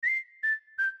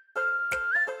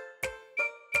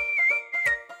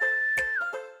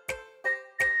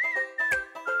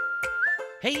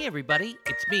Hey everybody,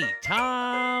 it's me,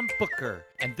 Tom Booker,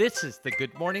 and this is the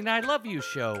Good Morning I Love You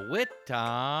show with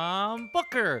Tom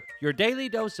Booker, your daily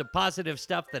dose of positive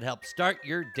stuff that helps start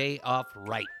your day off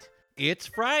right. It's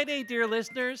Friday, dear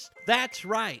listeners. That's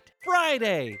right,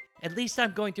 Friday. At least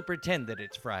I'm going to pretend that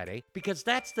it's Friday, because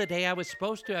that's the day I was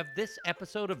supposed to have this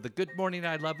episode of the Good Morning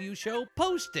I Love You show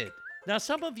posted. Now,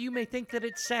 some of you may think that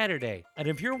it's Saturday, and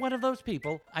if you're one of those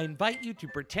people, I invite you to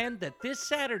pretend that this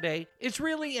Saturday is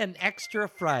really an extra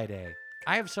Friday.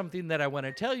 I have something that I want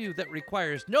to tell you that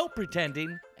requires no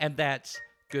pretending, and that's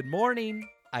good morning,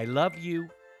 I love you.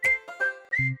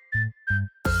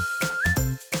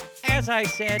 As I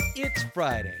said, it's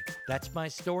Friday. That's my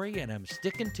story, and I'm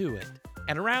sticking to it.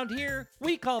 And around here,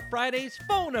 we call Fridays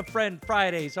Phone a Friend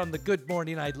Fridays on the Good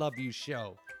Morning I Love You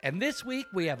show. And this week,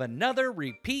 we have another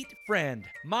repeat friend,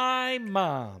 my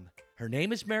mom. Her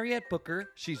name is Mariette Booker.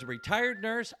 She's a retired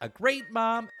nurse, a great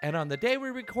mom, and on the day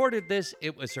we recorded this,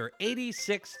 it was her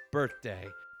 86th birthday.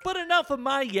 But enough of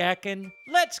my yakking.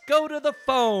 Let's go to the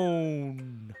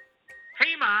phone.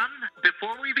 Hey, Mom.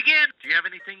 Before we begin, do you have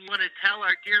anything you want to tell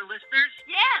our dear listeners?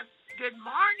 Yes. Good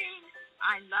morning.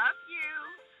 I love you.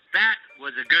 That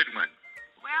was a good one.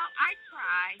 Well, I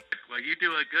try. Well, you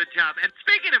do a good job. And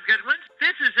speaking of good ones,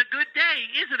 this is a good day,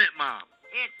 isn't it, Mom?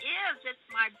 It is. It's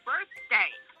my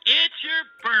birthday. It's your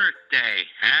birthday.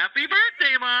 Happy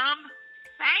birthday, Mom.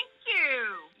 Thank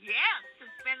you. Yes,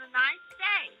 it's been a nice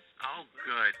day. Oh,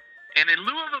 good. And in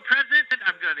lieu of a present,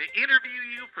 I'm going to interview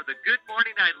you for the Good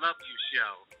Morning I Love You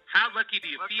show. How lucky do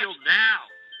you feel now?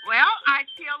 Well, I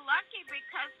feel lucky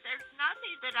because there's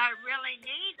nothing that I really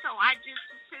need, so I just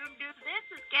as soon do this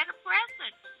as get a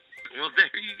present. Well, there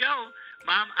you go.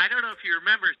 Mom, I don't know if you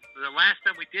remember the last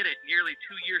time we did it nearly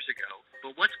 2 years ago,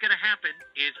 but what's going to happen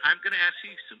is I'm going to ask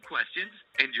you some questions,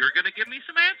 and you're going to give me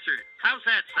some answers. How's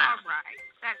that sound? All right.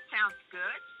 That sounds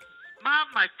good. Mom,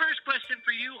 my first question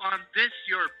for you on this,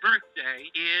 your birthday,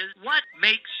 is what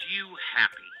makes you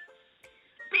happy?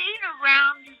 Being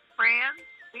around friends,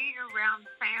 being around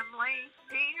family,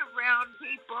 being around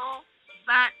people,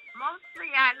 but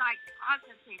mostly I like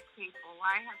positive people.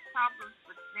 I have problems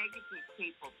with negative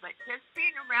people, but just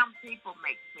being around people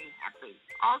makes me happy.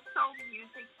 Also,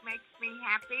 music makes me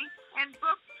happy, and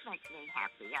books make me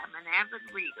happy. I'm an avid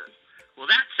reader. Well,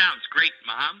 that sounds great,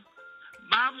 Mom.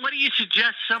 Mom, what do you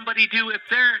suggest somebody do if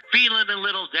they're feeling a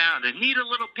little down and need a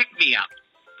little pick-me-up?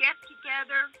 Get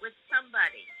together with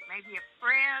somebody, maybe a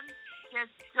friend.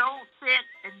 Just don't sit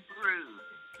and brood.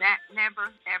 That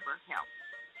never, ever helps.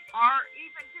 Or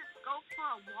even just go for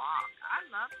a walk. I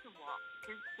love to walk,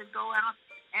 just to go out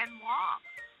and walk.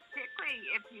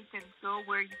 Particularly if you can go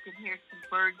where you can hear some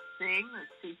birds sing or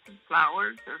see some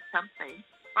flowers or something.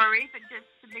 Or even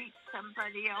just to meet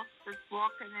somebody else that's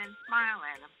walking and smile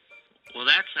at them. Well,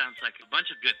 that sounds like a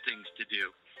bunch of good things to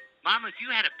do. Mom, if you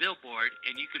had a billboard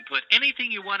and you can put anything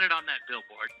you wanted on that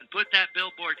billboard and put that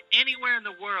billboard anywhere in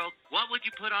the world, what would you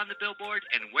put on the billboard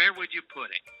and where would you put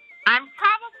it? I'm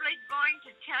probably going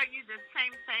to tell you the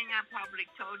same thing I probably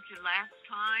told you last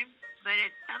time, but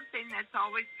it's something that's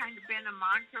always kind of been a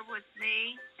mantra with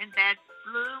me, and that's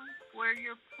bloom where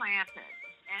you're planted.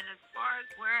 And as far as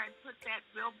where I'd put that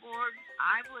billboard,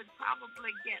 I would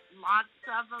probably get lots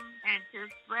of them and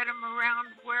just spread them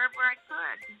around wherever I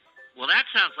could. Well, that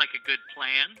sounds like a good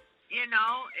plan. You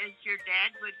know, as your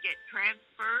dad would get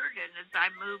transferred, and as I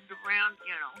moved around,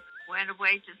 went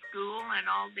away to school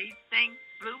and all these things,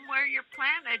 bloom where you're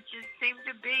planted just seemed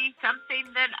to be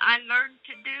something that I learned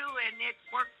to do, and it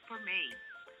worked for me.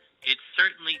 It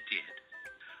certainly did.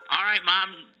 All right,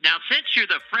 Mom. Now, since you're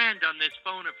the friend on this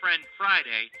Phone a Friend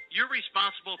Friday, you're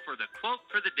responsible for the quote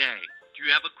for the day. Do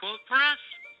you have a quote for us?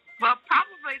 Well,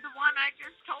 probably the one I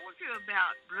just told you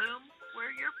about, bloom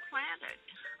where you're planted.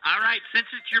 All right, since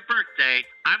it's your birthday,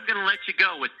 I'm going to let you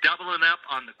go with doubling up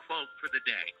on the quote for the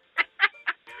day.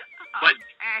 Okay.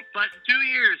 But in 2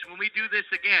 years, when we do this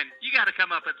again, you got to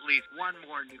come up at least one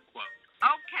more new quote.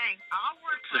 Okay, I'll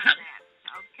work on that.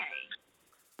 Okay.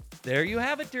 There you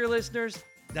have it, dear listeners.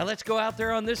 Now let's go out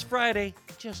there on this Friday.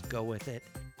 Just go with it.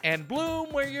 And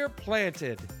bloom where you're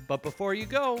planted. But before you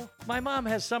go, my mom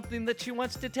has something that she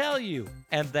wants to tell you.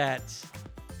 And that's...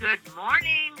 Good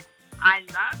morning. I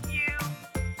love you.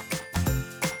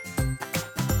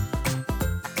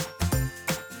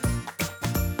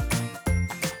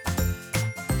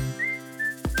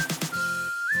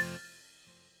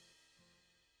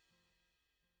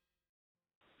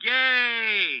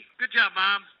 Yay! Good job,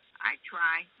 Mom. I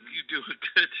try. You do a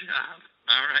good job.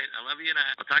 All right, I love you, and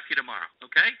I'll talk to you tomorrow,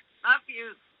 okay? Love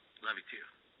you. Love you, too.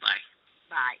 Bye.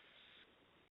 Bye.